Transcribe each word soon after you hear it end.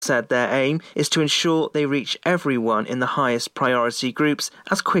said their aim is to ensure they reach everyone in the highest priority groups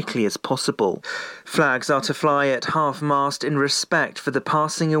as quickly as possible. Flags are to fly at half-mast in respect for the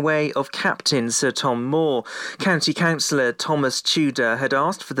passing away of Captain Sir Tom Moore. County Councillor Thomas Tudor had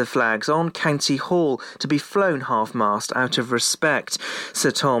asked for the flags on County Hall to be flown half-mast out of respect.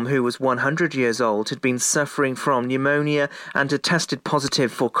 Sir Tom, who was 100 years old, had been suffering from pneumonia and had tested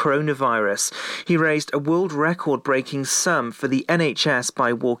positive for coronavirus. He raised a world record-breaking sum for the NHS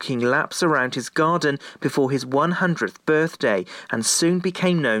by walking laps around his garden before his 100th birthday and soon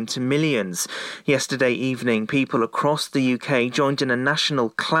became known to millions. Yesterday evening, people across the UK joined in a national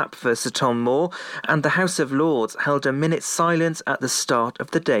clap for Sir Tom Moore, and the House of Lords held a minute's silence at the start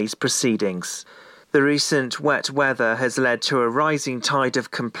of the day's proceedings. The recent wet weather has led to a rising tide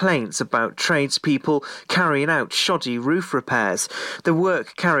of complaints about tradespeople carrying out shoddy roof repairs. The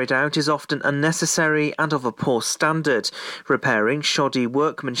work carried out is often unnecessary and of a poor standard. Repairing shoddy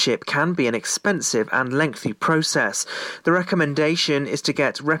workmanship can be an expensive and lengthy process. The recommendation is to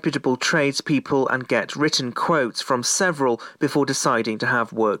get reputable tradespeople and get written quotes from several before deciding to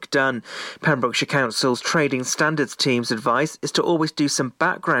have work done. Pembrokeshire Council's Trading Standards team's advice is to always do some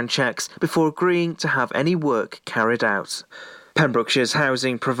background checks before agreeing to have any work carried out. Pembrokeshire's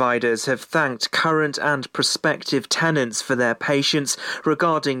housing providers have thanked current and prospective tenants for their patience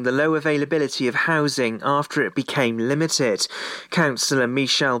regarding the low availability of housing after it became limited. Councillor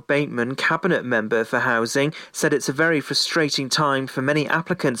Michelle Bateman, Cabinet Member for Housing, said it's a very frustrating time for many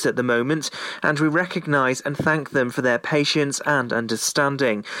applicants at the moment, and we recognise and thank them for their patience and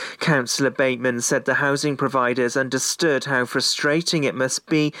understanding. Councillor Bateman said the housing providers understood how frustrating it must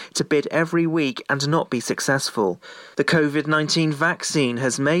be to bid every week and not be successful. The COVID-19 vaccine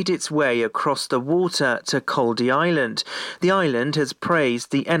has made its way across the water to Caldy Island. The island has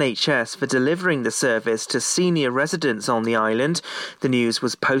praised the NHS for delivering the service to senior residents on the island. The news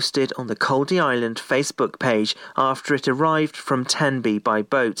was posted on the Caldy Island Facebook page after it arrived from Tenby by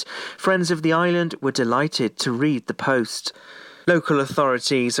boat. Friends of the island were delighted to read the post. Local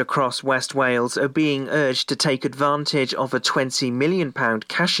authorities across West Wales are being urged to take advantage of a £20 million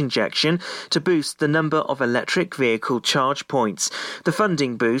cash injection to boost the number of electric vehicle charge points. The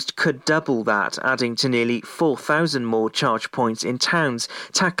funding boost could double that, adding to nearly 4,000 more charge points in towns,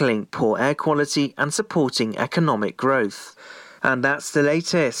 tackling poor air quality and supporting economic growth. And that's the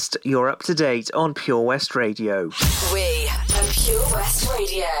latest. You're up to date on Pure West Radio. We are Pure West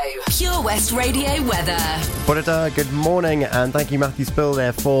Radio. Pure West Radio weather. Good morning, and thank you, Matthew Spill,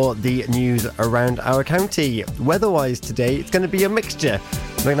 there for the news around our county. Weather-wise today, it's going to be a mixture.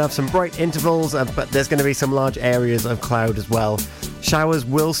 We're going to have some bright intervals, but there's going to be some large areas of cloud as well. Showers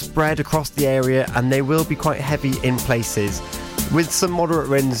will spread across the area, and they will be quite heavy in places, with some moderate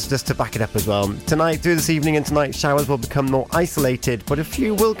winds just to back it up as well. Tonight, through this evening and tonight, showers will become more isolated, but a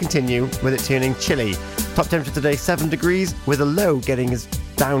few will continue, with it turning chilly. Top temperature today, 7 degrees, with a low getting as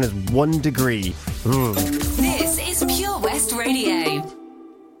down as 1 degree. Ooh. This is Pure West Radio.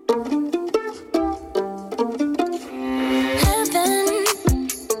 Heaven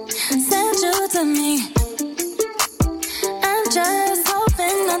sent you to me. I'm just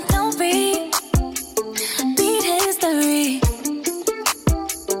hoping I don't repeat history.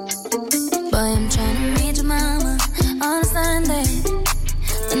 Boy, I'm trying to reach your mama on a Sunday.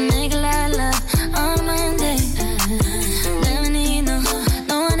 The nigga I love on a Monday. Never need no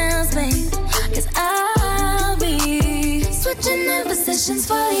one else, babe. 'Cause I'll be switching up positions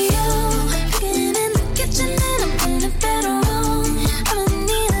for you. Getting in the kitchen and I'm in a bedroom. I don't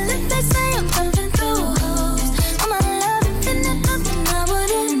need a lift, they say I'm coming through. All my love infinite, nothing I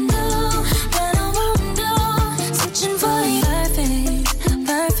wouldn't do, that I won't do. Switching for you.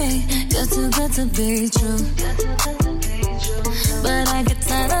 Perfect, you're too good to be true. But I get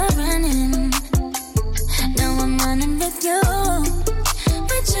tired of running. Now I'm running with you.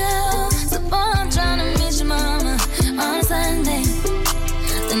 So boy, I'm trying to meet your mama on a Sunday.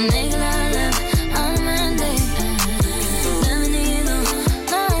 The nigga I love on a Monday. Never need no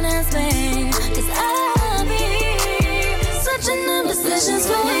one else, babe. 'Cause I'll be switching up positions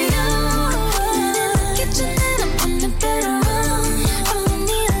for you. In the kitchen and I'm in the bedroom. I don't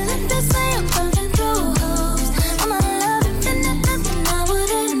need a lift, they say I'm coming through. All my love infinite, nothing I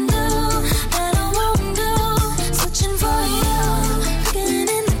wouldn't do, that I won't do. Switching for you.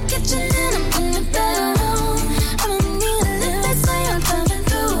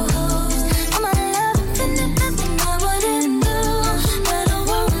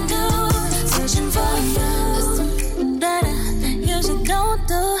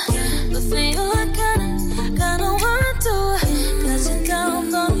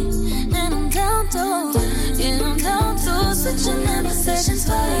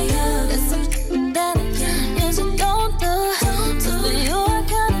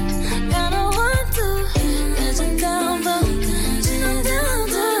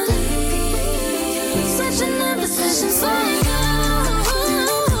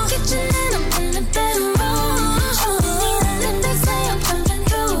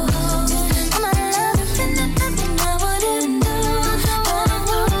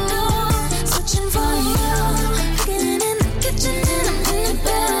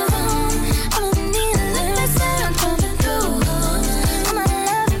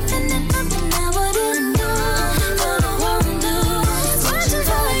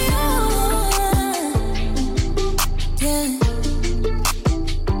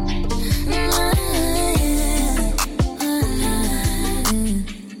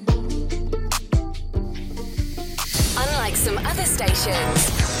 stations.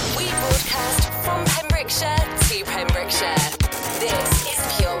 We broadcast from Pembrokeshire to Pembrokeshire. This is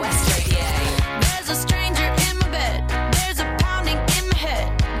Pure West Radio. There's a stranger in my bed. There's a pounding in my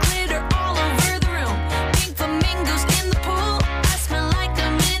head. Glitter all over the room. Pink flamingos in the pool. I smell like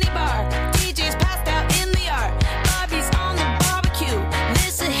a mini bar. DJ's passed out in the yard. Bobby's on the barbecue.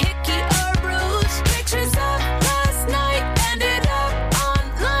 This a hickey or a bruise. Pictures of last night ended up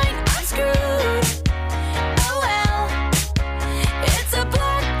online. I'm screwed. Oh well. It's a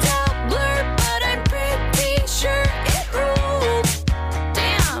blacked out blur, but I'm pretty sure it ruled.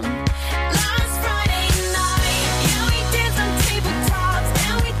 Damn. Last Friday night, yeah, we danced on tabletops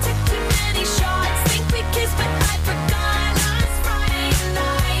and we took too many shots. Think we kissed, but I forgot. Last Friday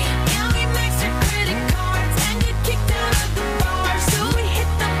night, yeah, we maxed our credit cards and got kicked out of the bar, so we hit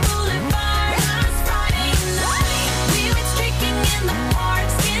the boulevard. Last Friday night, we went streaking in the park,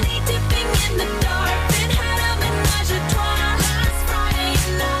 skinny dipping in the dark, then had a menage a trois. Last Friday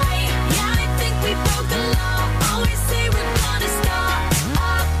night, yeah, I think we broke the law. Always say we're gonna stop.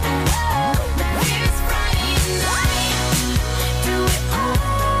 Here's Friday night. Do it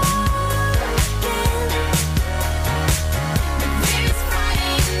all again. Here's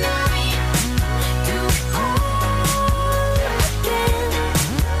Friday night. Do it all again.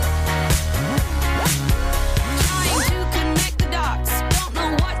 Trying to connect the dots. Don't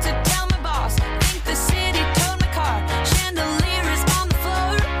know what to tell my boss. Think the city towed my car. Chandelier is on the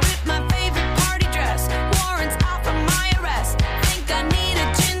floor. With my favorite party dress. Warrants out for my arrest. Think I need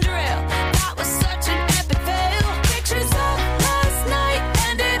a ginger ale. That was such an epic fail. Pictures of last night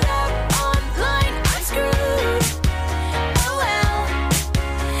ended up online. I'm screwed. Oh well.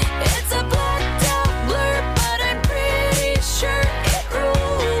 It's a blacked out blur, but I'm pretty sure it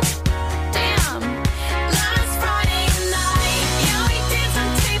ruled. Damn. Last Friday night, yeah, we danced on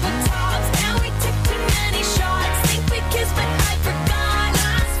tabletops and we took too many shots. Think we kissed, but I forgot.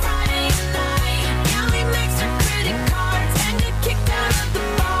 Last Friday night, yeah, we maxed our credit cards and got kicked out of the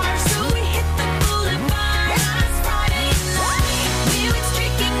bar, so we hit the boulevard. Last Friday night, we went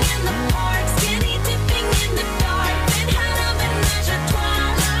streaking in the park, skinny dipping in the dark, then had a menage a trois.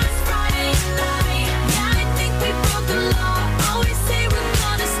 Last Friday night, yeah, I think we broke the law. Always say we're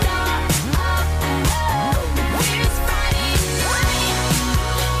gonna stop. Here's Friday night.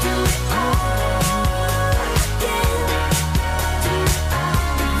 Do it all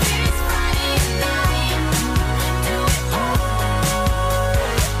again. Here's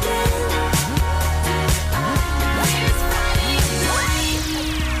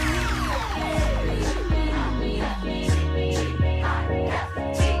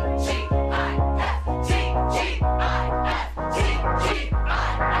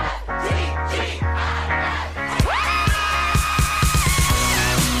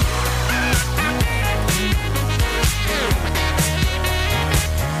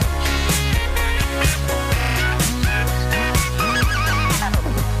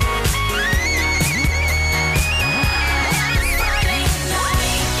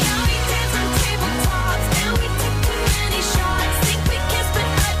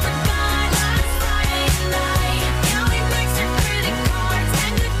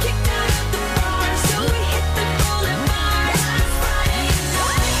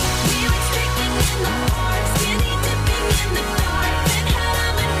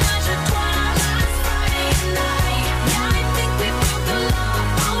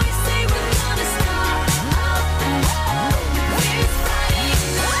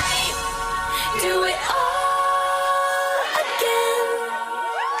night. Do it all again.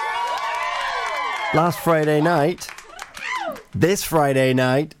 Here's Last Friday night. This Friday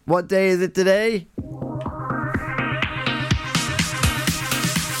night. What day is it today?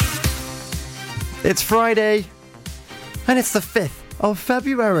 It's Friday, and it's the 5th of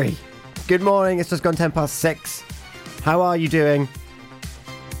February. Good morning, it's just gone 6:10. How are you doing?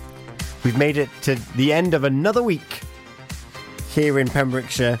 We've made it to the end of another week here in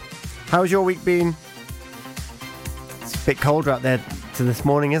Pembrokeshire. How's your week been? It's a bit colder out there to this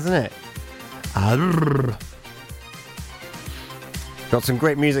morning, isn't it? Got some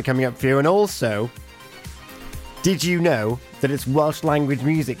great music coming up for you, and also, did you know that it's Welsh Language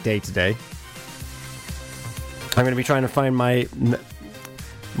Music Day today? I'm going to be trying to find my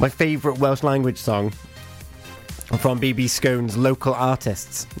favourite Welsh language song from BB Scone's local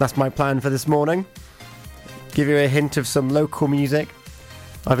artists. That's my plan for this morning. Give you a hint of some local music.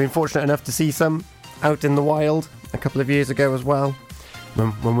 I've been fortunate enough to see some out in the wild a couple of years ago as well,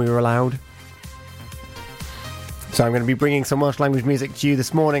 when we were allowed. So I'm going to be bringing some Welsh language music to you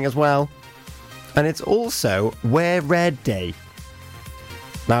this morning as well. And it's also Wear Red Day.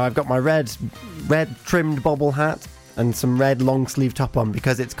 Now I've got my red trimmed bobble hat and some red long sleeve top on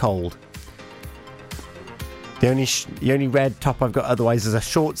because it's cold. The only red top I've got otherwise is a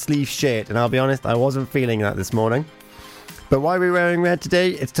short sleeve shirt, and I'll be honest, I wasn't feeling that this morning. But why are we wearing red today?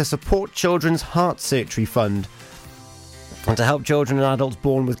 It's to support Children's Heart Surgery Fund and to help children and adults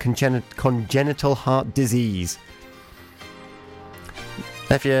born with congenital heart disease.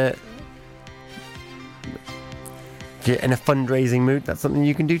 If you're in a fundraising mood, that's something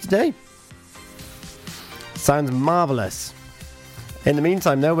you can do today. Sounds marvellous. In the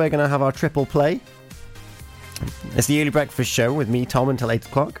meantime, though, we're going to have our triple play. It's the Early Breakfast Show with me, Tom, until 8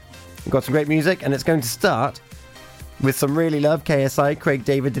 o'clock. We've got some great music, and it's going to start with some Really Love, KSI, Craig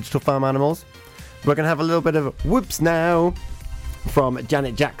David, Digital Farm Animals. We're going to have a little bit of Whoops Now from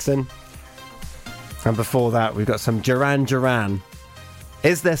Janet Jackson. And before that, we've got some Duran Duran.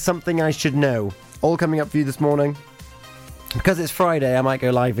 Is There Something I Should Know? All coming up for you this morning. Because it's Friday, I might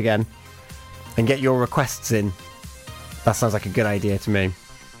go live again and get your requests in. That sounds like a good idea to me.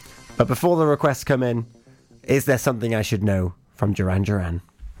 But before the requests come in, Is There Something I Should Know from Duran Duran?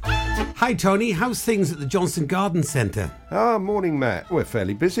 Hi Tony, how's things at the Johnston Garden Centre? Morning Matt. We're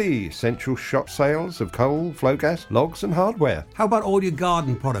fairly busy. Essential shop sales of coal, flow gas, logs and hardware. How about all your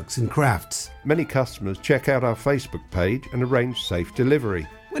garden products and crafts? Many customers check out our Facebook page and arrange safe delivery.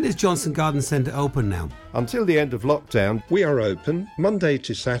 When is Johnston Garden Centre open now? Until the end of lockdown, we are open Monday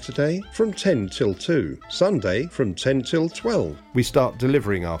to Saturday from 10 till 2, Sunday from 10 till 12. We start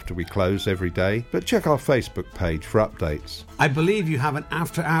delivering after we close every day, but check our Facebook page for updates. I believe you have an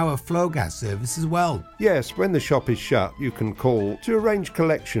after-hour flow gas service as well. Yes, when the shop is shut, you can call to arrange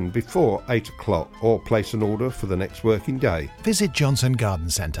collection before 8 o'clock or place an order for the next working day. Visit Johnston Garden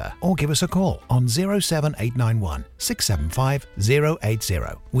Centre or give us a call on 07891 675 080.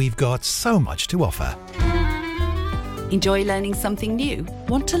 We've got so much to offer. Enjoy learning something new?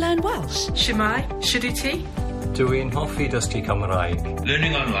 Want to learn Welsh? Shemai, Shuduti? Dwi'n hoffi dysgu Cymraeg.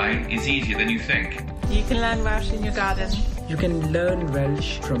 Learning online is easier than you think. You can learn Welsh in your garden. You can learn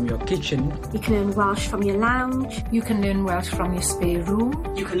Welsh from your kitchen. You can learn Welsh from your lounge. You can learn Welsh from your spare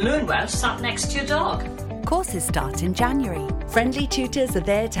room. You can learn Welsh sat next to your dog. Courses start in January. Friendly tutors are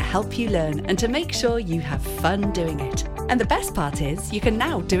there to help you learn and to make sure you have fun doing it. And the best part is, you can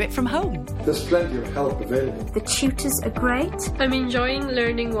now do it from home. There's plenty of help available. The tutors are great. I'm enjoying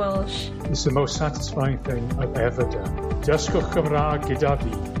learning Welsh. It's the most satisfying thing I've ever done. Dysgwch Cymraeg gyda fi.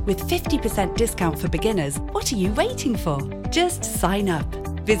 With 50% discount for beginners, what are you waiting for? Just sign up.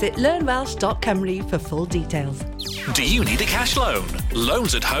 Visit learnwelsh.cymru for full details. Do you need a cash loan?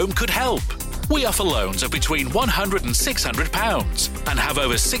 Loans at Home could help. We offer loans of between £100 and £600 and have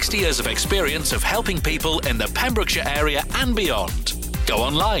over 60 years of experience of helping people in the Pembrokeshire area and beyond. Go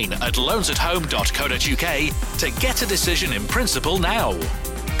online at loansathome.co.uk to get a decision in principle now.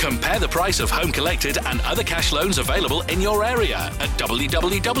 Compare the price of home collected and other cash loans available in your area at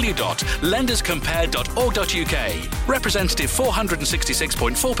www.lenderscompare.org.uk. Representative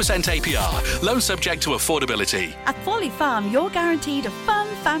 466.4% APR. Loan subject to affordability. At Folly Farm, you're guaranteed a fun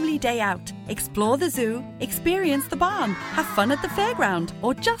family day out. Explore the zoo, experience the barn, have fun at the fairground,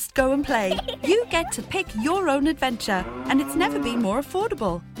 or just go and play. You get to pick your own adventure, and it's never been more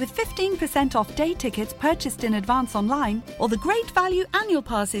affordable. With 15% off day tickets purchased in advance online, or the great value annual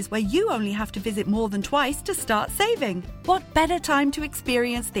passes where you only have to visit more than twice to start saving. What better time to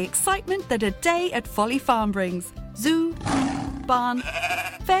experience the excitement that a day at Folly Farm brings? Zoo, barn,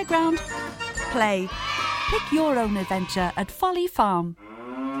 fairground, play. Pick your own adventure at Folly Farm.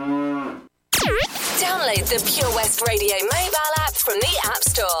 Download the Pure West Radio mobile app from the App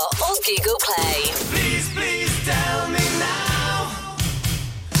Store or Google Play. Please, please tell me now.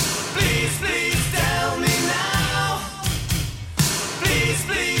 Please, please tell me now. Please,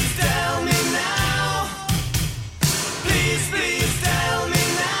 please tell me now. Please, please tell me now.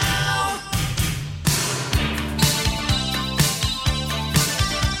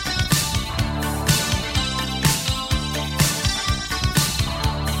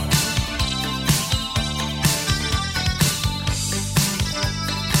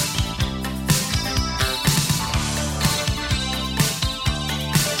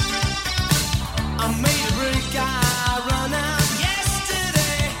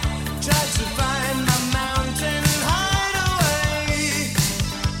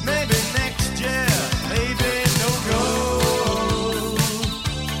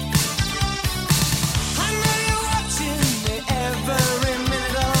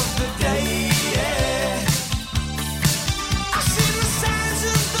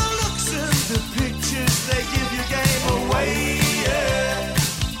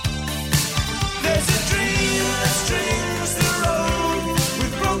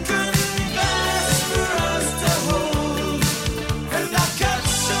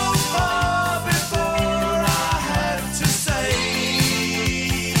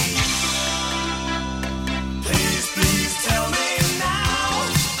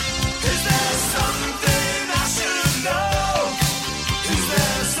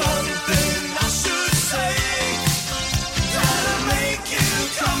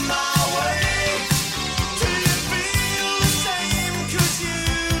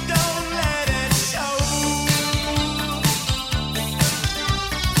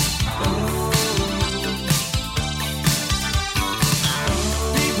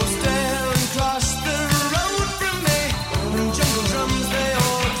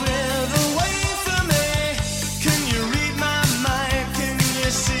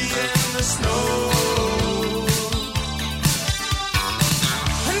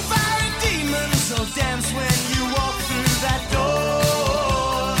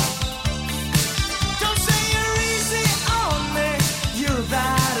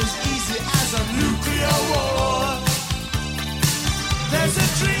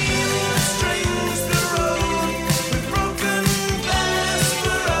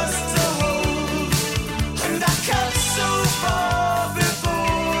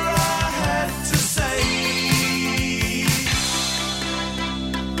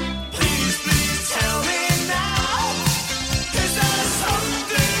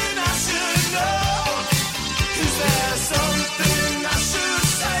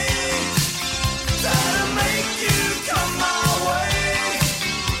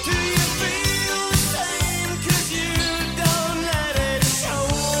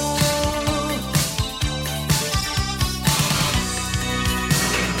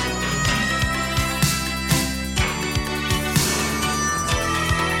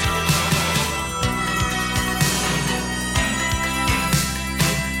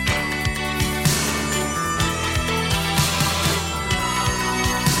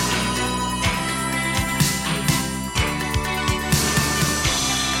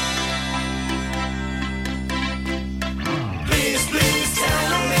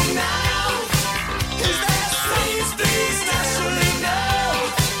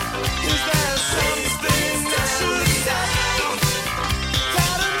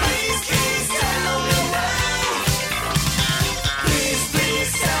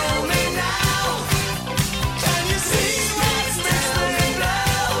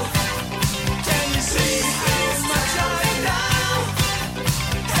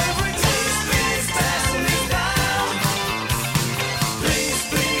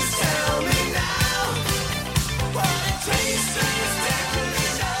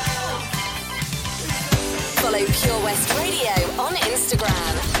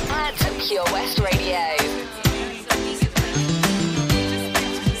 Pure West Radio.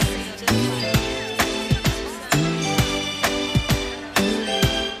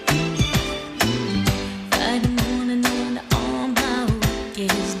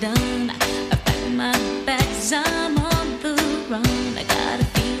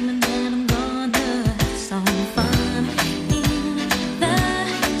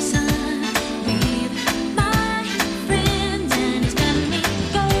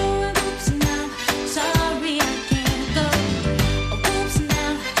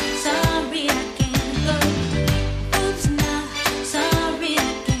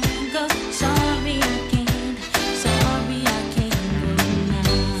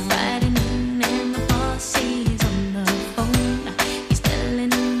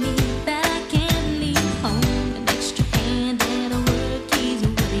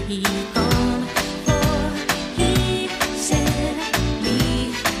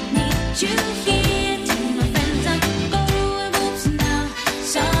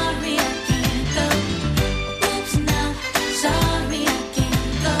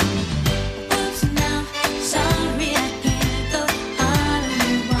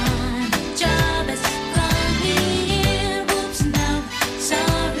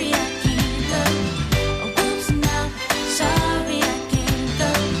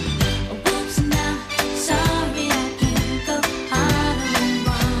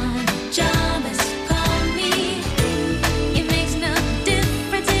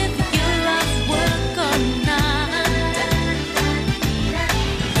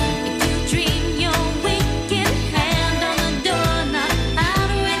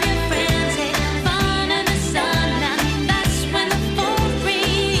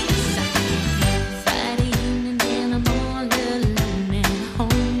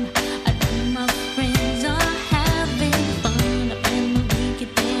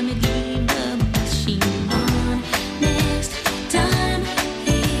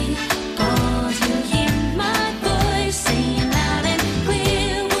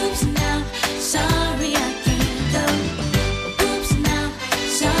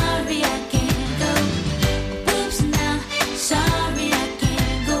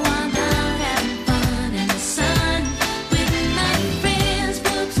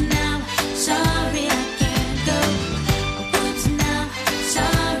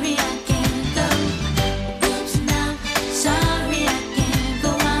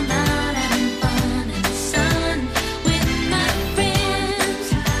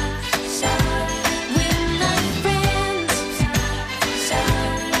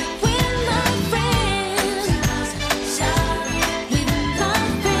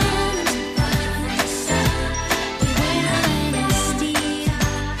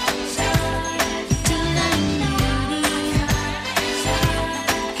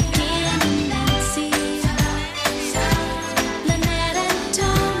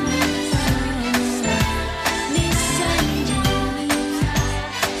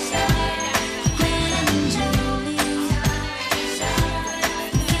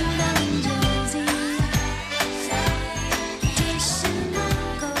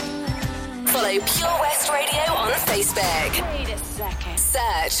 Pure West Radio on Facebook. Wait a second.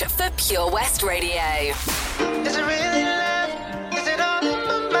 Search for Pure West Radio. Is it really love? Is it all in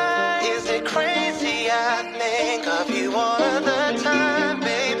my mind? Is it crazy? I think of you all of the time,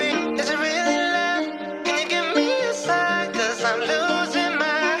 baby. Is it really love? Can you give me a sign? 'Cause I'm losing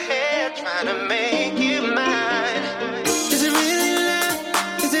my head trying to make you mine. Is it really love?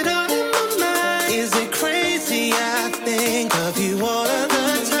 Is it all in my mind? Is it crazy? I think of you all of the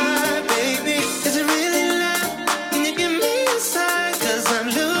time, baby. Is it really love? Can you give me a sign? 'Cause I'm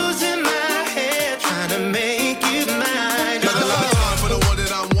losing my head trying to make you mine. Not the time for the one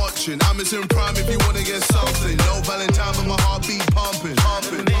that I'm watching. I'm missing prime if you wanna get something. No Valentine, but my heartbeat pumping. Now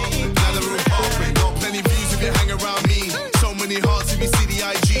the room pumping. Got plenty views if you hang around me. So many hearts if you see the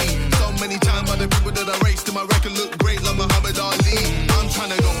IG. So many times by the people that I raced and my record look great like Muhammad Ali. I'm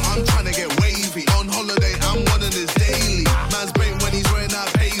trying to get wavy. On holiday, I'm one of this daily. Man's bait when he's wearing that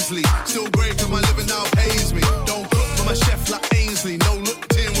paisley. Still great 'cause my living now pays me. Don't cook for my chef like Ainsley. No look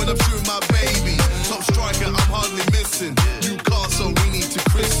tin when I'm shooting my baby. Top striker, I'm hardly missing. New car, so we need to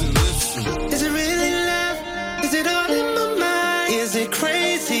christen. Listen. Is it really love? Is it all in my mind? Is it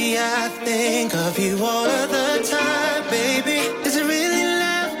crazy? I think of you all of the time, baby. Is it really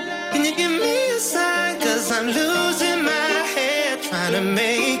love? Can you give me a sign? 'Cause I'm losing my head trying to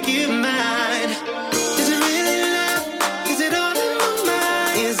make you mine. Is it really love? Is it all in my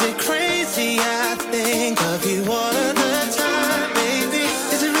mind? Is it crazy? I think of you all of the time, baby.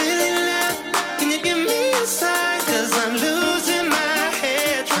 Is it really love? Can you give me a sign? 'Cause I'm losing my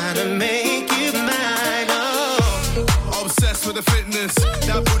head trying to make for the fitness.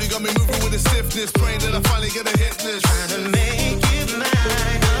 That booty got me moving with the stiffness. Praying that I finally get a hit list. Trying to make you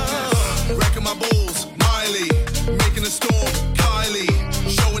mine, oh. Wrecking my balls, Miley. Making a storm, Kylie.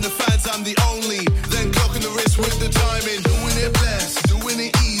 Showing the fans I'm the only. Then clocking the wrist with the timing. Doing it blessed, doing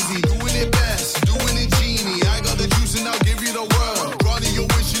it easy. Doing it best, doing it genie. I got the juice and I'll give you the world. Granting your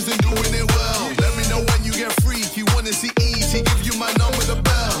wishes and doing it well. Let me know when you get freaky. Wanna see easy, give you my number, the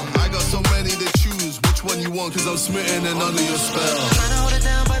bell. I got so many to choose. Which one you want, cause I'm smitten and under your spell. Trying to hold it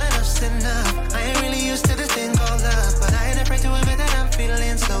down, but enough's enough. I ain't really used to this thing called love, but I ain't afraid to admit that I'm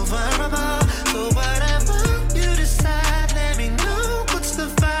feeling so vulnerable. So whatever you decide, let me know what's the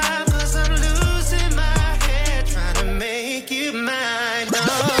vibe, cause I'm losing my head trying to make you mine.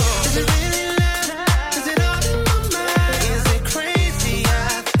 Oh, is it really love? Is it all in my mind? Is it crazy?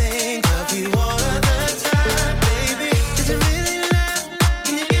 I think of you all of the time, baby. Is it really love?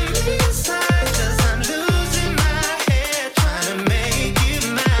 Can you give me a sign? Cause I'm losing my head trying to make you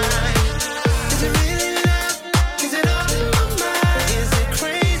mine. Is it really love? Is it all in my mind? Is it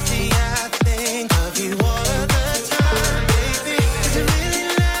crazy? I think of you all of the time, baby. Is it really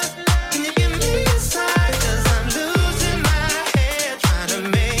love? Can you give me a sign? Cause I'm losing my head trying to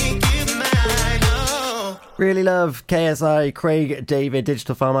make you mine. Oh. Really love KSI, Craig David,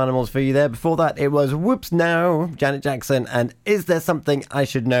 Digital Farm Animals for you there. Before that, it was Whoops Now, Janet Jackson, and Is There Something I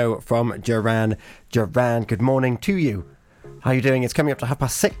Should Know from Duran. Duran, good morning to you. How are you doing? It's coming up to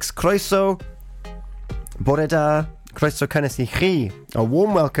 6:30. Croeso, bore da, croeso cynnes I chi. A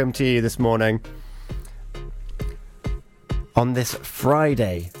warm welcome to you this morning on this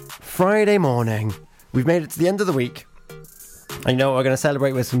Friday morning. We've made it to the end of the week. I know we're going to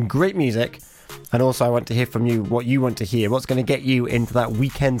celebrate with some great music. And also I want to hear from you what you want to hear. What's going to get you into that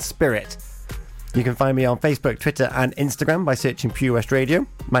weekend spirit? You can find me on Facebook, Twitter and Instagram by searching Pure West Radio.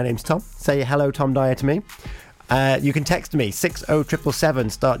 My name's Tom. Say hello Tom Dyer to me. You can text me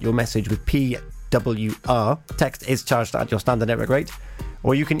 60777. Start your message with PWR. Text is charged at your standard network rate.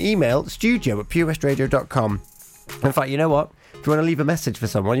 Or you can email studio@purewestradio.com. In fact, you know what? If you want to leave a message for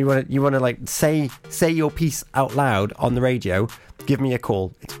someone, you want to like say your piece out loud on the radio, give me a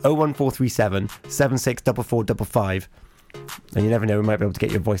call. It's 01437 764455. And you never know, we might be able to get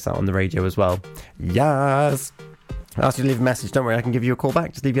your voice out on the radio as well. Yes. I'll ask you to leave a message. Don't worry, I can give you a call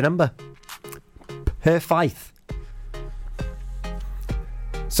back. Just leave your number. Perfect.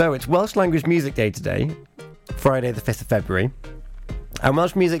 So it's Welsh Language Music Day today, Friday the 5th of February. And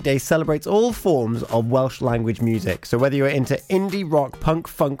Welsh Music Day celebrates all forms of Welsh language music. So whether you're into indie, rock, punk,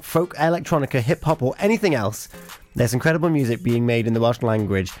 funk, folk, electronica, hip-hop or anything else, there's incredible music being made in the Welsh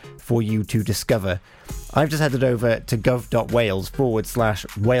language for you to discover. I've just headed over to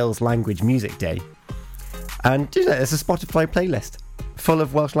gov.wales/Wales Language Music Day. And you know, there's a Spotify playlist full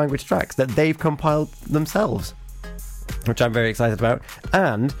of Welsh language tracks that they've compiled themselves, which I'm very excited about.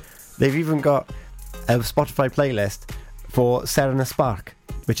 And they've even got a Spotify playlist for Serna Spark,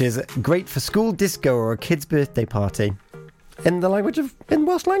 which is great for school disco or a kid's birthday party in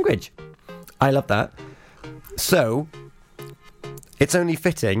Welsh language. I love that. So it's only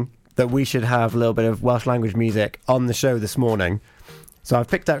fitting that we should have a little bit of Welsh language music on the show this morning. So I've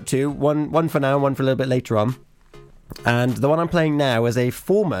picked out two, one for now, one for a little bit later on. And the one I'm playing now is a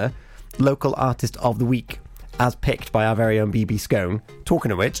former local artist of the week, as picked by our very own BB Scone.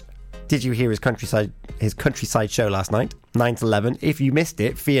 Talking of which, did you hear his countryside show last night, 9 to 11? If you missed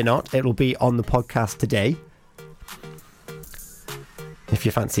it, fear not, it will be on the podcast today. If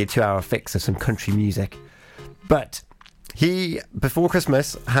you fancy a 2-hour fix of some country music. But he, before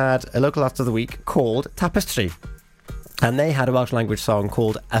Christmas, had a local artist of the week called Tapestry. And they had a Welsh language song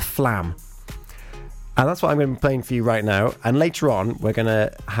called A Flam. And that's what I'm going to be playing for you right now. And later on, we're going to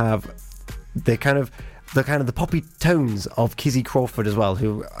have the poppy tones of Kizzy Crawford as well,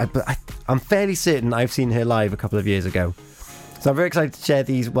 who I'm fairly certain I've seen her live a couple of years ago. So I'm very excited to share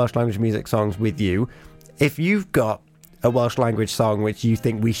these Welsh language music songs with you. If you've got a Welsh language song which you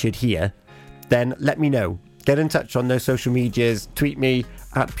think we should hear, then let me know. Get in touch on those social medias, tweet me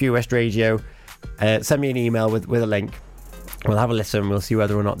at Pure West Radio, send me an email with a link. We'll have a listen, we'll see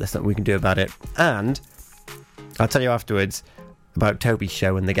whether or not there's something we can do about it. And I'll tell you afterwards about Toby's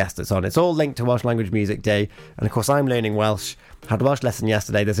show and the guest that's on. It's all linked to Welsh Language Music Day. And of course, I'm learning Welsh. Had a Welsh lesson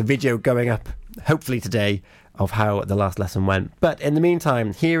yesterday. There's a video going up, hopefully today, of how the last lesson went. But in the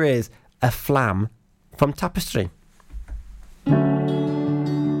meantime, here is A Flam from Tapestry.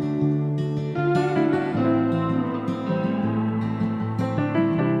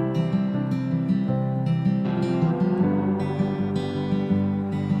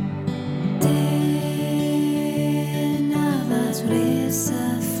 Rhys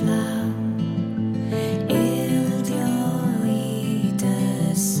y fflam, ildio I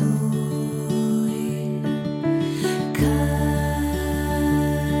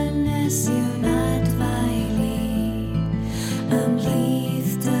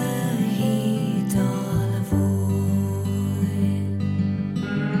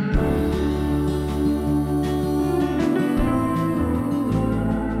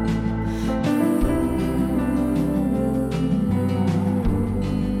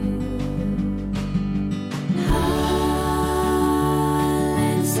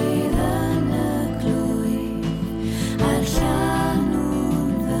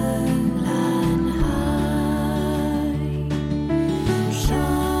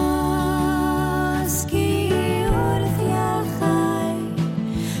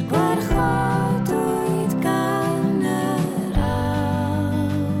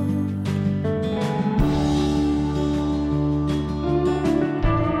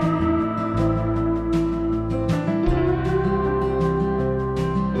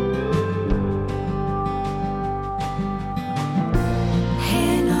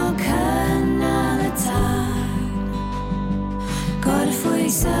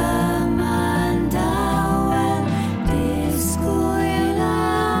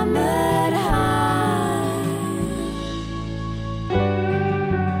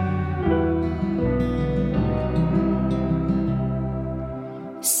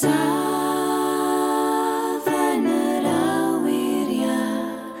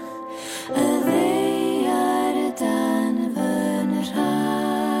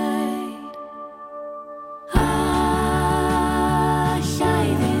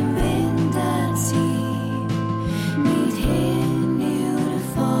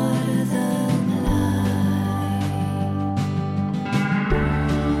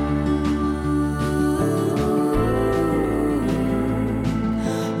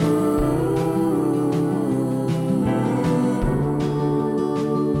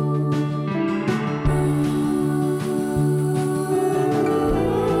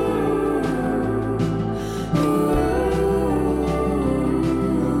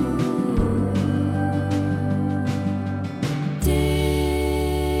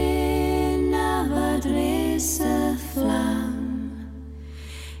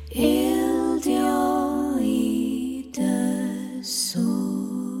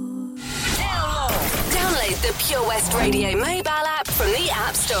the Pure West Radio mobile app from the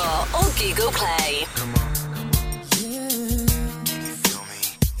App Store or Google Play.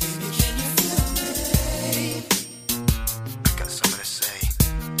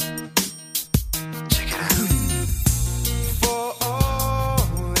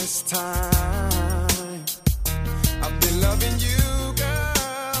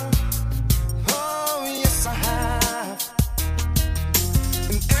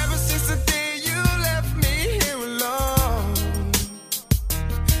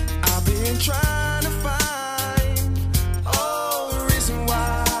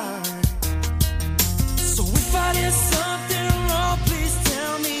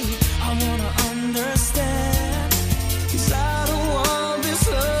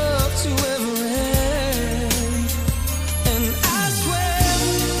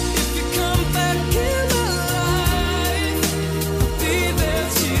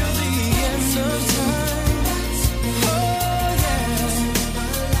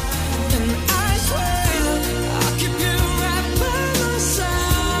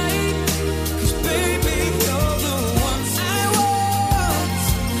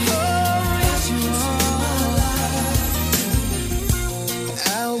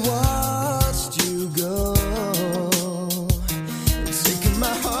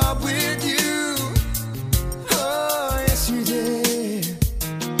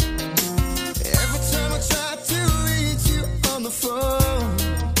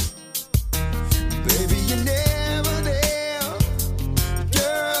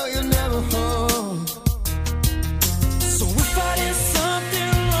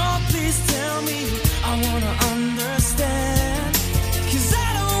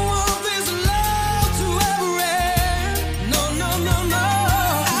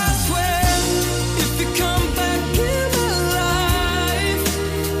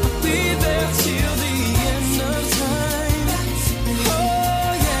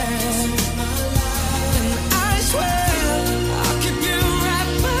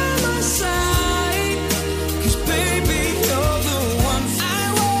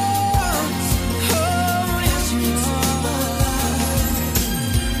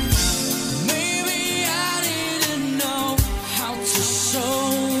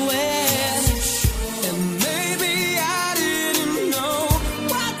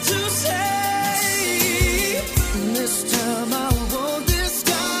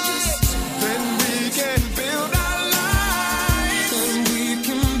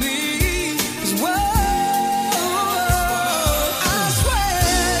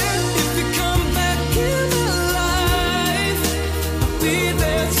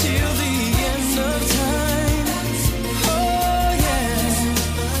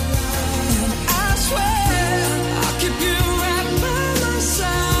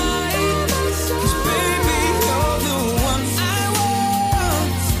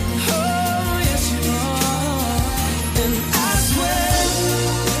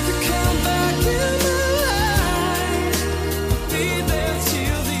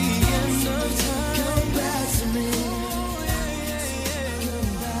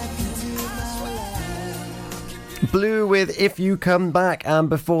 Blue with If You Come Back, and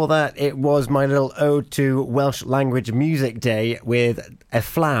before that it was my little ode to Welsh Language Music Day with a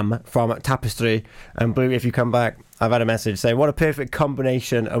flam from Tapestry and Blue If You Come Back. I've had a message saying what a perfect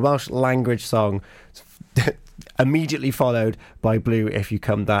combination, a Welsh language song immediately followed by Blue If You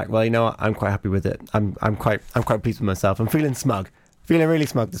Come Back. Well, you know what? I'm quite happy with it. I'm quite pleased with myself. I'm feeling smug. Feeling really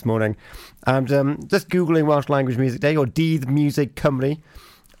smug this morning. And just Googling Welsh Language Music Day or Dydd Music Cymru,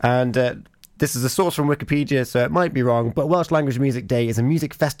 and This is a source from Wikipedia, so it might be wrong, but Welsh Language Music Day is a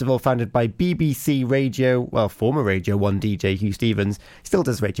music festival founded by BBC Radio, well, former Radio 1 DJ Hugh Stevens. He still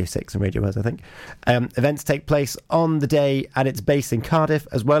does Radio 6 and Radio Wales, I think. Events take place on the day at its base in Cardiff,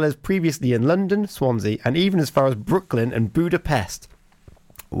 as well as previously in London, Swansea, and even as far as Brooklyn and Budapest.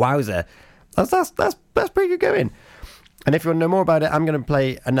 Wowzer. That's pretty good going. And if you want to know more about it, I'm going to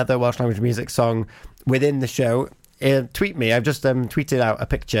play another Welsh Language Music song within the show. Tweet me. I've just tweeted out a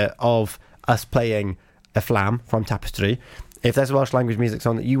picture of us playing a flam from Tapestry. If there's a Welsh Language Music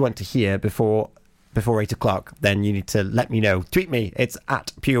song that you want to hear before 8 o'clock, then you need to let me know. Tweet me. It's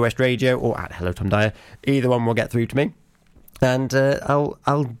at Pure West Radio or at Hello Tom Dyer. Either one will get through to me, and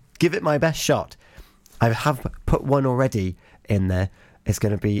I'll give it my best shot. I have put one already in there. It's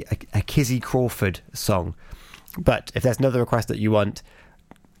going to be a Kizzy Crawford song. But if there's another request that you want,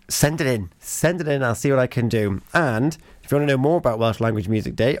 send it in. I'll see what I can do. And if you want to know more about Welsh Language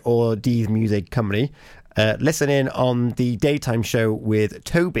Music Day or Dee's Music Company, listen in on the daytime show with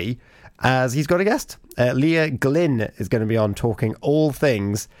Toby, as he's got a guest. Leah Glynn is going to be on talking all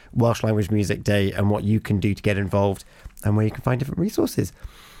things Welsh Language Music Day and what you can do to get involved and where you can find different resources.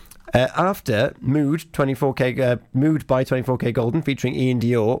 After Mood by 24K Golden featuring Ian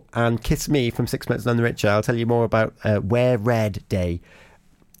Dior and Kiss Me from 6 Minutes None the Richer, I'll tell you more about Wear Red Day.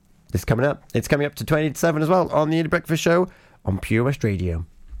 This is coming up. It's coming up to 20 to 7 as well on the Early Breakfast Show on Pure West Radio.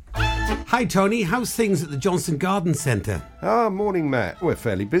 Hi Tony, how's things at the Johnston Garden Centre? Morning Matt. We're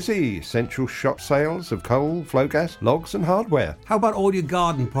fairly busy. Essential shop sales of coal, flow gas, logs and hardware. How about all your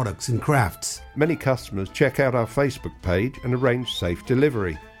garden products and crafts? Many customers check out our Facebook page and arrange safe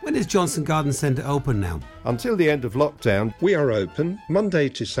delivery. When is Johnston Garden Centre open now? Until the end of lockdown, we are open Monday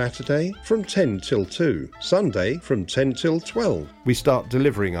to Saturday from 10 till 2, Sunday from 10 till 12. We start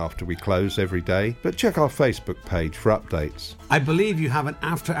delivering after we close every day, but check our Facebook page for updates. I believe you have an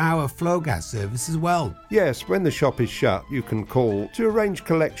after-hour flow gas service as well. Yes, when the shop is shut, you can call to arrange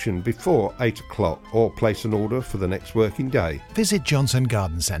collection before 8 o'clock or place an order for the next working day. Visit Johnston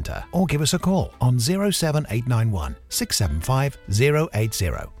Garden Centre or give us a call on 07891 675 080.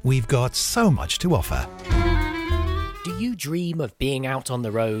 We've got so much to offer. Do you dream of being out on the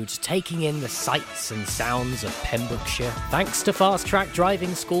road, taking in the sights and sounds of Pembrokeshire? Thanks to Fast Track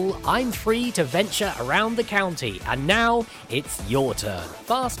Driving School, I'm free to venture around the county, and now it's your turn.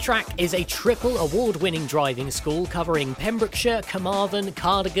 Fast Track is a triple award-winning driving school covering Pembrokeshire, Carmarthen,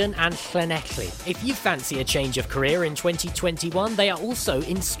 Cardigan and Llanelli. If you fancy a change of career in 2021, they are also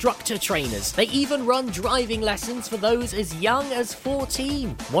instructor trainers. They even run driving lessons for those as young as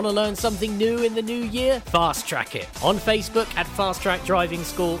 14. Want to learn something new in the new year? Fast Track it. On Facebook at Fast Track Driving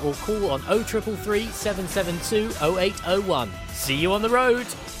School or call on 0333 772 0801. See you on the road.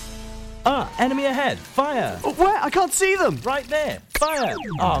 Enemy ahead. Fire. Oh, where? I can't see them. Right there. Fire.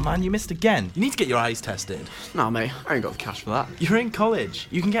 Oh, man, you missed again. You need to get your eyes tested. Nah, mate, I ain't got the cash for that. You're in college.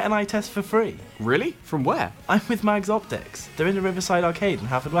 You can get an eye test for free. Really? From where? I'm with Mags Optics. They're in the Riverside Arcade in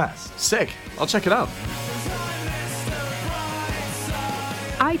Haverfordwest. Sick. I'll check it out.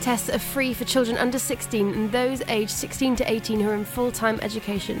 Eye tests are free for children under 16 and those aged 16 to 18 who are in full-time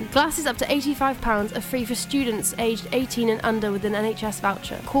education. Glasses up to £85 are free for students aged 18 and under with an NHS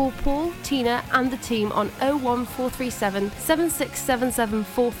voucher. Call Paul, Tina and the team on 01437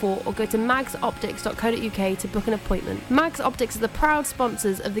 767744 or go to magsoptics.co.uk to book an appointment. Mags Optics are the proud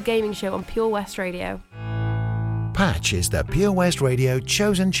sponsors of the gaming show on Pure West Radio. Patch is the Pure West Radio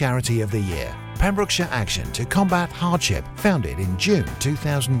chosen charity of the year. Pembrokeshire Action to Combat Hardship, founded in June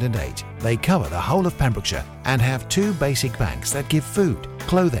 2008. They cover the whole of Pembrokeshire and have 2 basic banks that give food,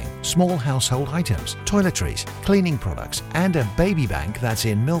 clothing, small household items, toiletries, cleaning products, and a baby bank that's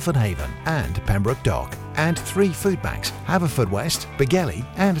in Milford Haven and Pembroke Dock, and 3 food banks, Haverfordwest, Begelly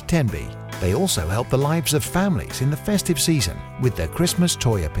and Tenby. They also help the lives of families in the festive season with their Christmas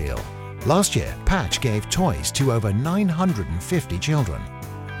toy appeal. Last year, Patch gave toys to over 950 children.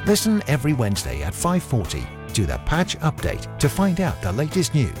 Listen every Wednesday at 5:40 to the Patch Update to find out the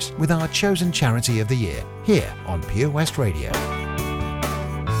latest news with our chosen charity of the year here on Pure West Radio.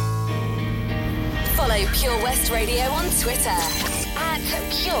 Follow Pure West Radio on Twitter at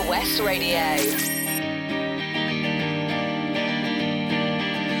Pure West Radio.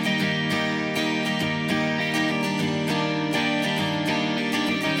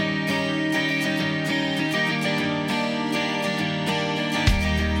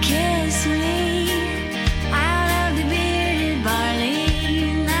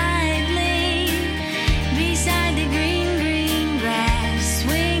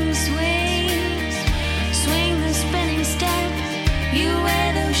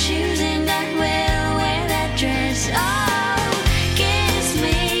 Shoes and that well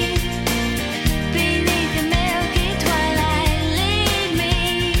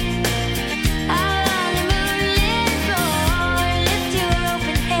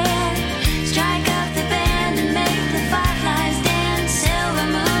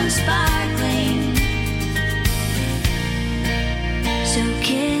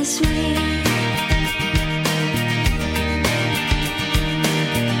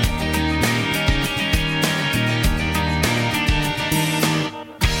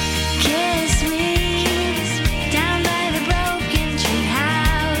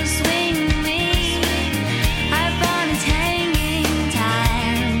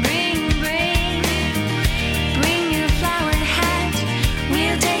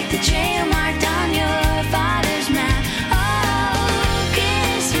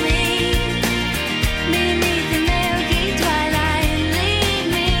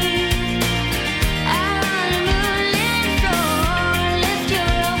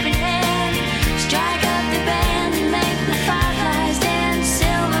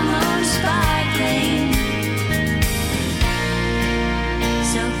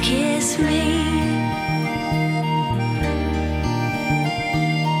me.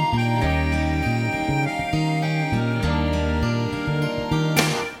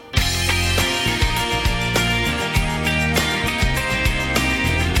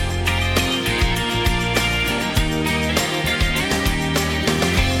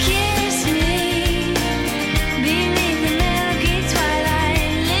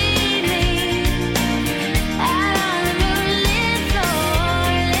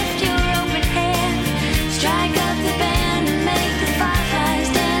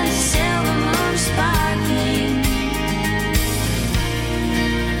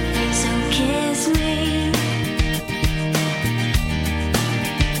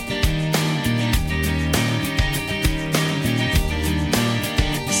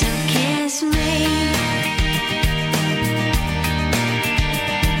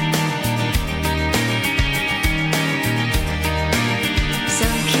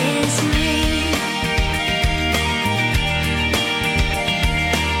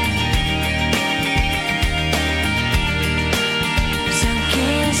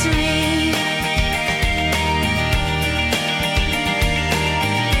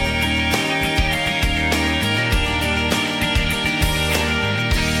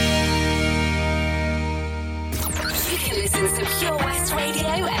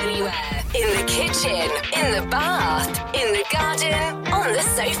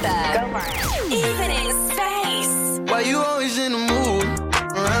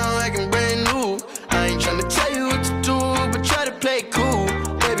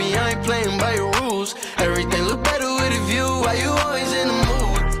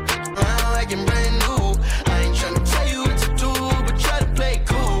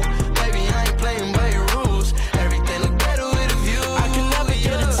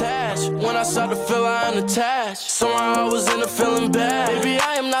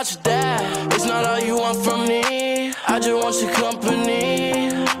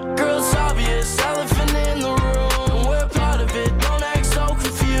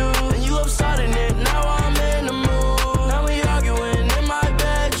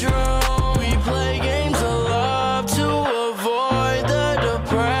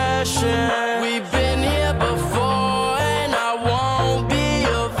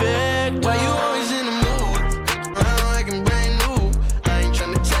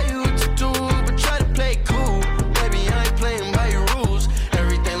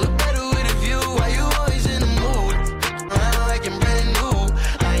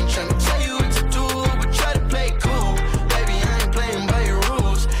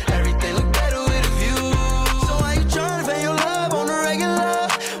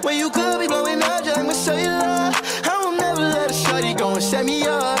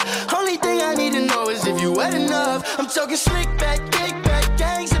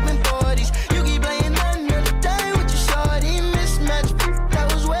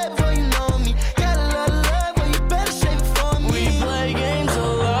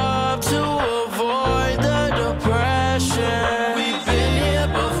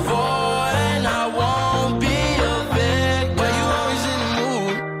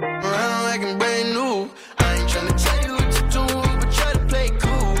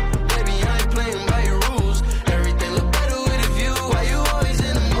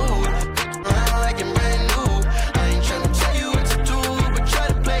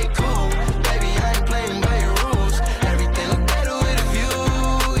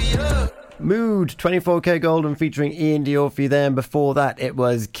 Mood, 24K Golden featuring Ian Dior for you there. And before that, it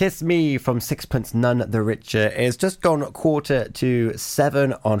was Kiss Me from Sixpence None the Richer. It's just gone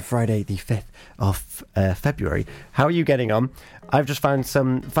 6:45 on Friday, the 5th of February. How are you getting on? I've just found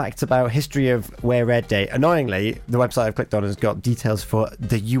some facts about history of Wear Red Day. Annoyingly, the website I've clicked on has got details for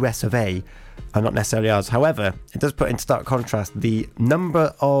the US of A and not necessarily ours. However, it does put in stark contrast the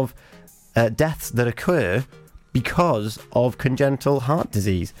number of deaths that occur because of congenital heart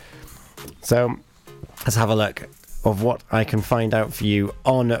disease. So let's have a look of what I can find out for you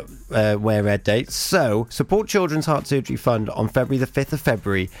on Wear Red Day. So, support Children's Heart Surgery Fund on February the 5th of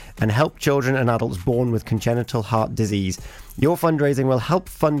February and help children and adults born with congenital heart disease. Your fundraising will help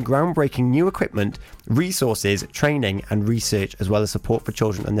fund groundbreaking new equipment, resources, training and research, as well as support for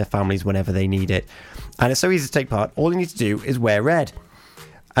children and their families whenever they need it. And it's so easy to take part. All you need to do is wear red.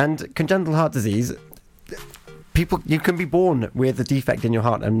 And congenital heart disease, you can be born with a defect in your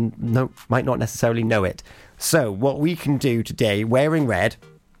heart and might not necessarily know it. So what we can do today, wearing red,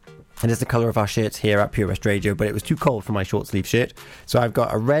 and it's the colour of our shirts here at Pure West Radio, but it was too cold for my short sleeve shirt, so I've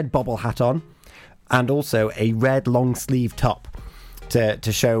got a red bobble hat on and also a red long sleeve top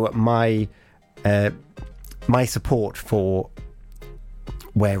to show my my support for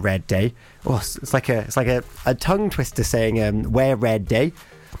Wear Red Day. Oh, it's like a tongue twister saying Wear Red Day.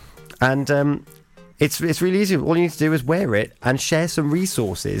 And it's really easy. All you need to do is wear it and share some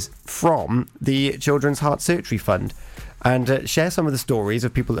resources from the Children's Heart Surgery Fund. And share some of the stories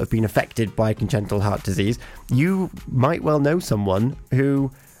of people that have been affected by congenital heart disease. You might well know someone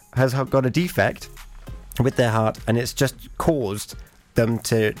who has got a defect with their heart, and it's just caused them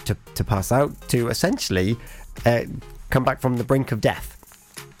to pass out, to essentially come back from the brink of death.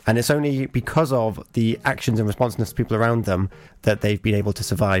 And it's only because of the actions and responsiveness of people around them that they've been able to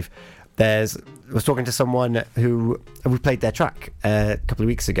survive. I was talking to someone who we played their track a couple of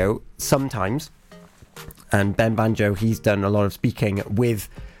weeks ago, Sometimes. And Ben Banjo, he's done a lot of speaking with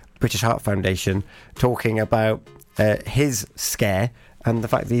British Heart Foundation, talking about his scare and the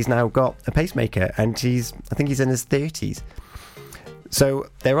fact that he's now got a pacemaker, and I think he's in his 30s. So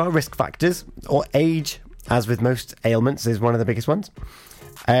there are risk factors, or age, as with most ailments, is one of the biggest ones.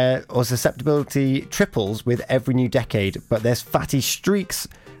 Or susceptibility triples with every new decade, but there's fatty streaks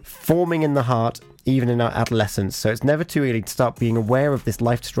forming in the heart even in our adolescence, so it's never too early to start being aware of this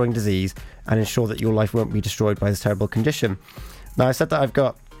life-destroying disease and ensure that your life won't be destroyed by this terrible condition. Now, I said that I've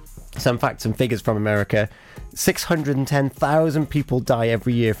got some facts and figures from America. 610,000 people die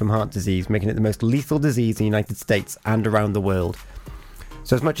every year from heart disease, making it the most lethal disease in the United States and around the world.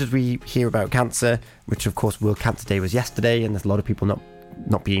 So as much as we hear about cancer, which of course World Cancer Day was yesterday, and there's a lot of people not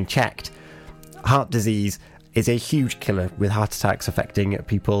being checked, heart disease is a huge killer, with heart attacks affecting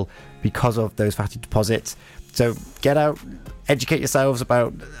people because of those fatty deposits. So get out, educate yourselves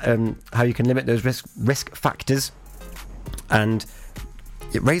about how you can limit those risk factors, and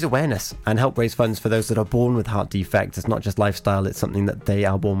raise awareness and help raise funds for those that are born with heart defects. It's not just lifestyle, it's something that they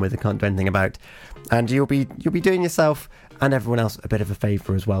are born with and can't do anything about. And you'll be doing yourself and everyone else a bit of a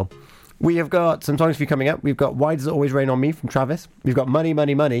favour as well. We have got some songs for you coming up. We've got Why Does It Always Rain on Me from Travis. We've got Money,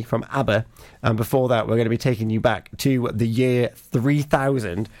 Money, Money from ABBA. And before that, we're going to be taking you back to the year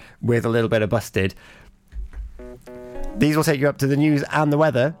 3000 with a little bit of Busted. These will take you up to the news and the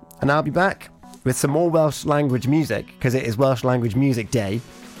weather. And I'll be back with some more Welsh language music, because it is Welsh Language Music Day.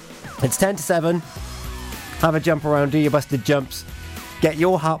 It's 10 to 7. Have a jump around, do your busted jumps. Get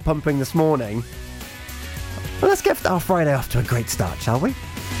your heart pumping this morning. Well, let's get our Friday off to a great start, shall we?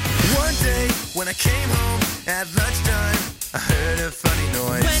 One day when I came home at lunchtime, I heard a funny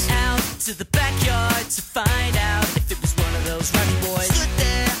noise. Went out to the backyard to find out if it was one of those rowdy boys. Stood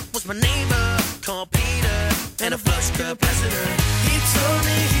there was my neighbor called Peter, and a flush capacitor. He told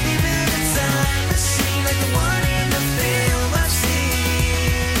me he built a time machine like the one in the film I've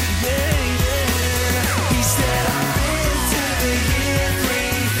seen. Yeah, yeah. He said I've been to the year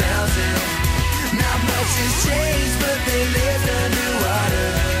 3000. Not much has changed, but they lived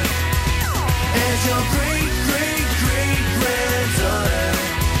underwater. As your great-great-great-granddaughter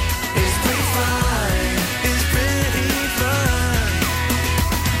is pretty fine, is pretty fun.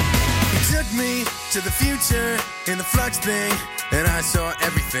 He took me to the future in the flux thing, and I saw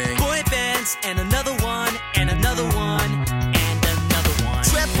everything. Boy bands, and another one, and another one, and another one.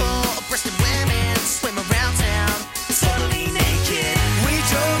 Triple-breasted women swim around town, totally naked. We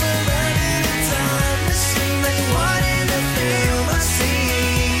drove around in a time machine like the one in the film I've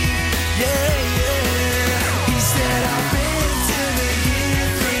seen. Yeah.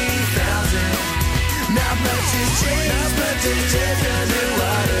 Not much has changed, but they lived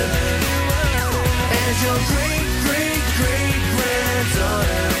underwater. And your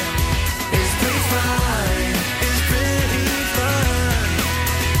great-great-great-granddaughter is pretty fine, is pretty fun.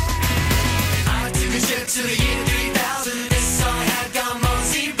 I took a trip to the year 3000. This song had gone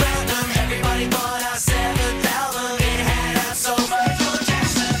mosey platinum. Everybody bought our 7th album. It had out so much Michael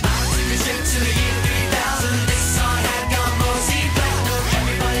Jackson. I took a trip to the year 3000. This song had gone mosey platinum.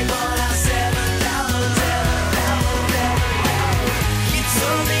 Everybody bought our 7th album.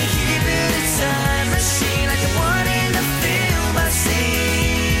 Told me he built a time machine like the one in the film I've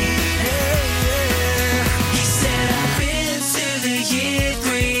seen. Yeah, yeah. He said I've been to the year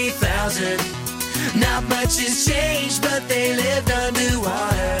 3000. Not much has changed, but they lived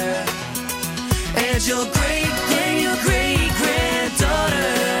underwater. And your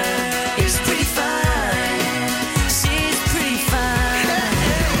great-great-great-granddaughter is pretty fine. She's pretty fine.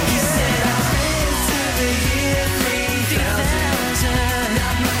 He said I've been to the year 3000.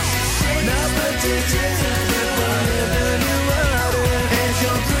 Not much has changed, but underwater. And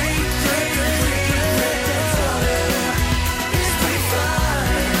your great-great-great-granddaughter is pretty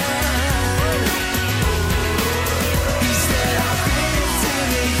fine. He said I've been to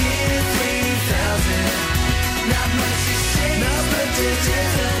the year 3000.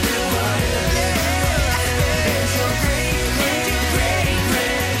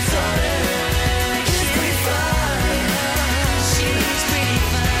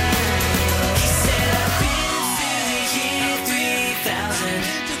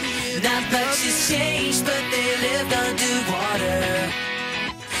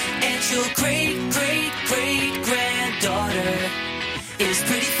 your great-great-great-granddaughter is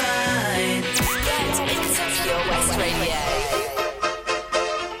pretty fine. Get into Pure West Radio.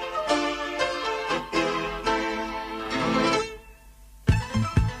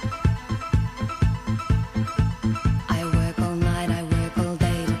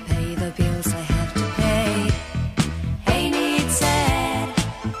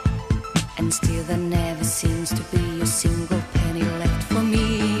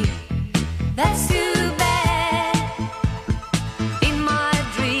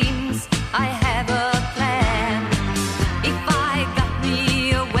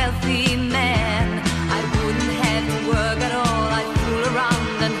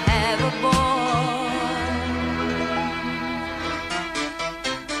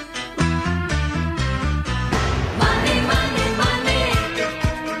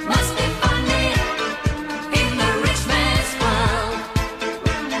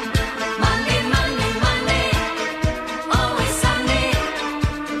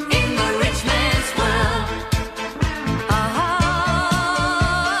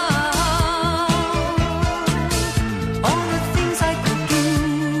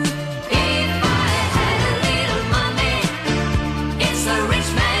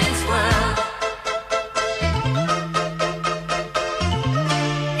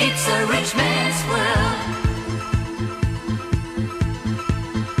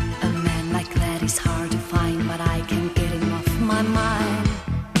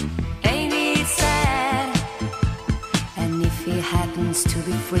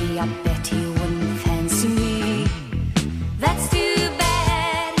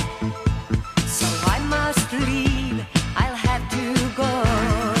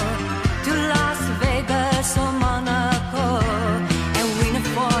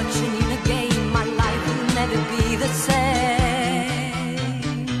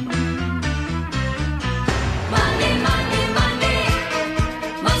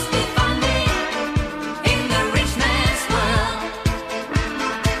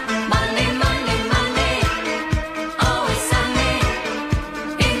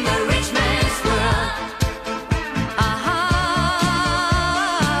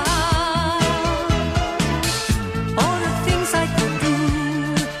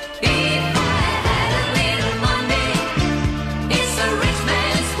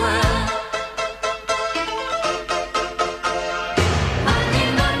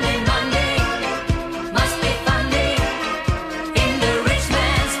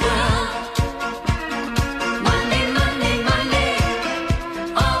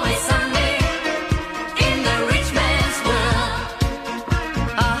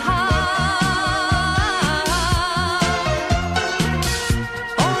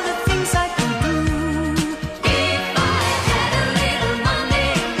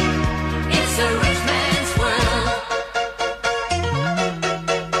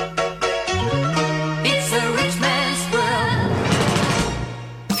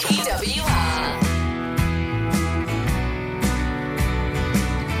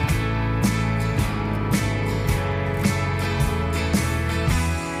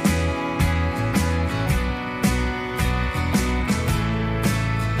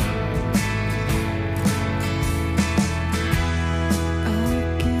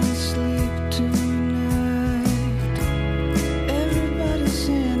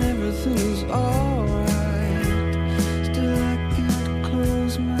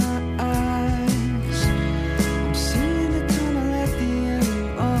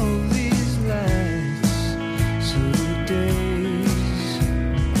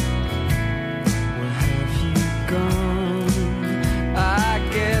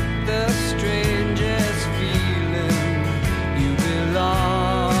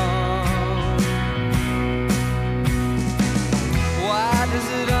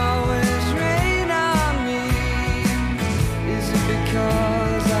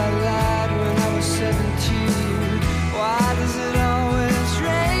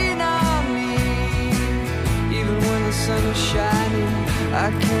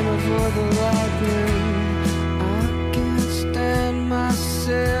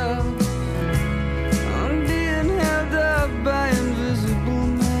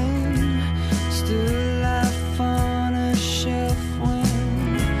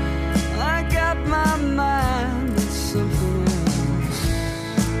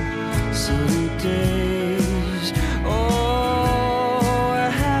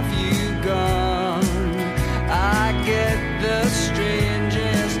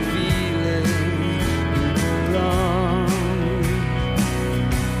 Strangest feeling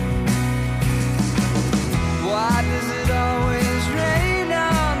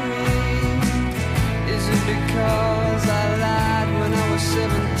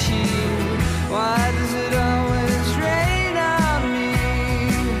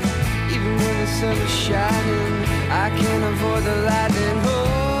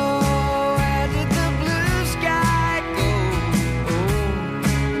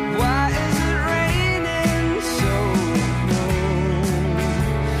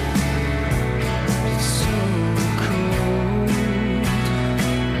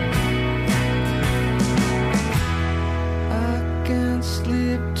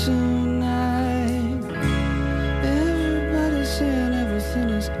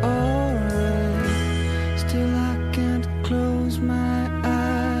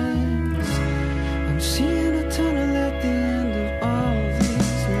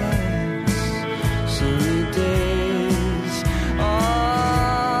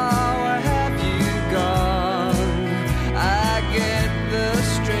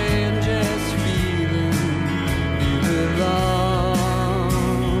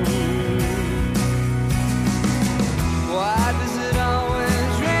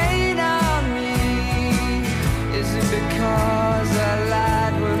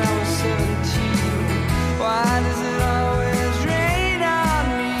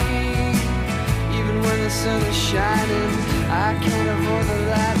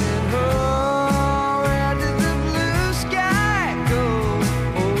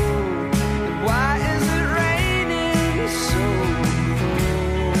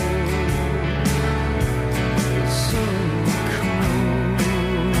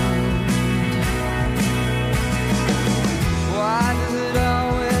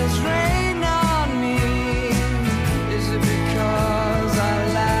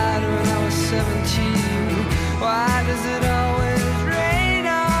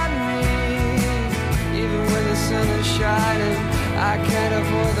ready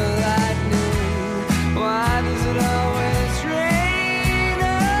for the lightning. Why does it always rain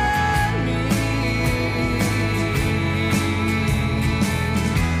on me?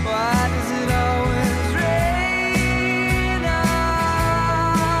 Why does it always rain on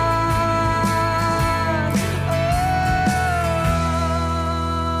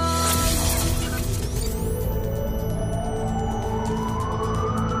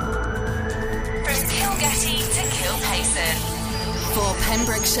From Kilgetty to Kilpayson. For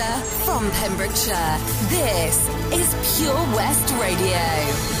Pembrokeshire, from Pembrokeshire, this is Pure West Radio.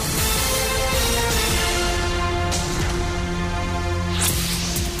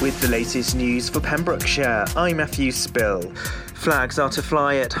 With the latest news for Pembrokeshire, I'm Matthew Spill. Flags are to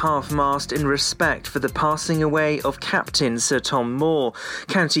fly at half-mast in respect for the passing away of Captain Sir Tom Moore.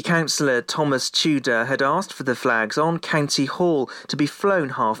 County Councillor Thomas Tudor had asked for the flags on County Hall to be flown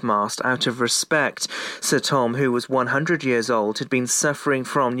half-mast out of respect. Sir Tom, who was 100 years old, had been suffering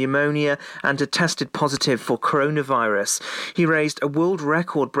from pneumonia and had tested positive for coronavirus. He raised a world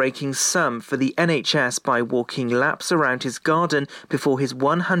record-breaking sum for the NHS by walking laps around his garden before his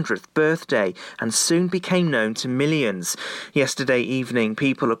 100th birthday and soon became known to millions. Yesterday evening,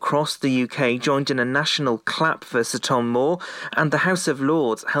 people across the UK joined in a national clap for Sir Tom Moore, and the House of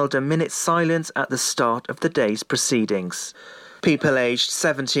Lords held a minute's silence at the start of the day's proceedings. People aged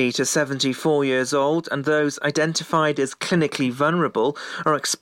 70 to 74 years old and those identified as clinically vulnerable are expected